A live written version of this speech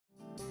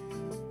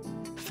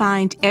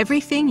Find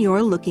everything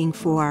you're looking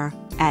for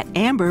at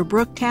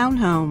Amberbrook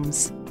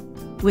Townhomes.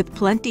 With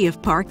plenty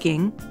of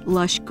parking,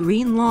 lush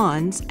green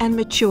lawns, and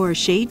mature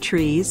shade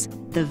trees,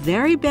 the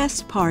very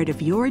best part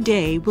of your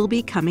day will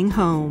be coming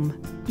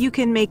home. You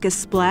can make a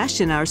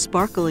splash in our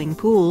sparkling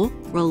pool,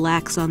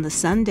 relax on the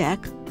sun deck,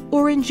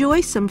 or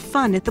enjoy some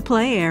fun at the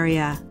play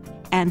area.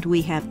 And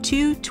we have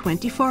 2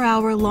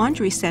 24-hour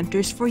laundry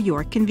centers for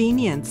your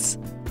convenience.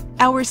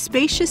 Our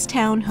spacious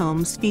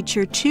townhomes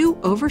feature 2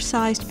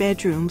 oversized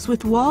bedrooms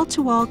with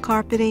wall-to-wall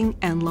carpeting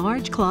and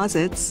large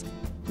closets,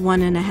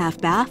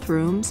 1.5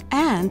 bathrooms,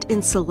 and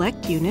in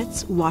select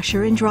units,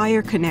 washer and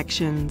dryer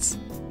connections.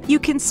 You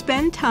can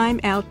spend time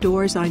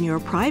outdoors on your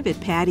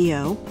private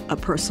patio. A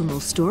personal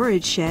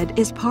storage shed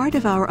is part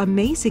of our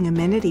amazing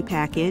amenity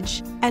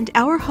package, and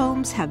our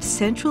homes have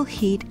central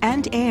heat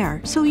and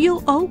air, so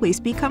you'll always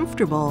be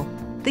comfortable.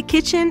 The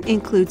kitchen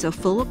includes a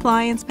full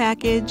appliance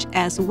package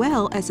as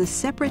well as a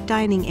separate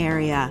dining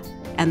area,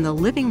 and the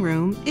living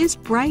room is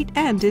bright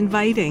and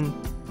inviting.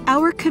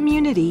 Our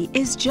community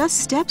is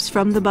just steps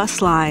from the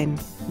bus line,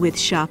 with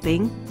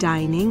shopping,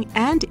 dining,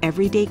 and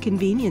everyday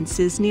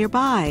conveniences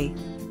nearby,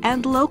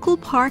 and local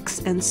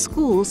parks and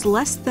schools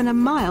less than a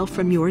mile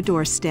from your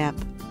doorstep.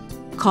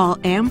 Call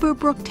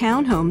Amberbrook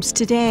Townhomes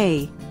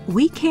today.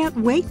 We can't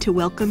wait to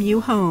welcome you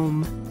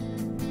home.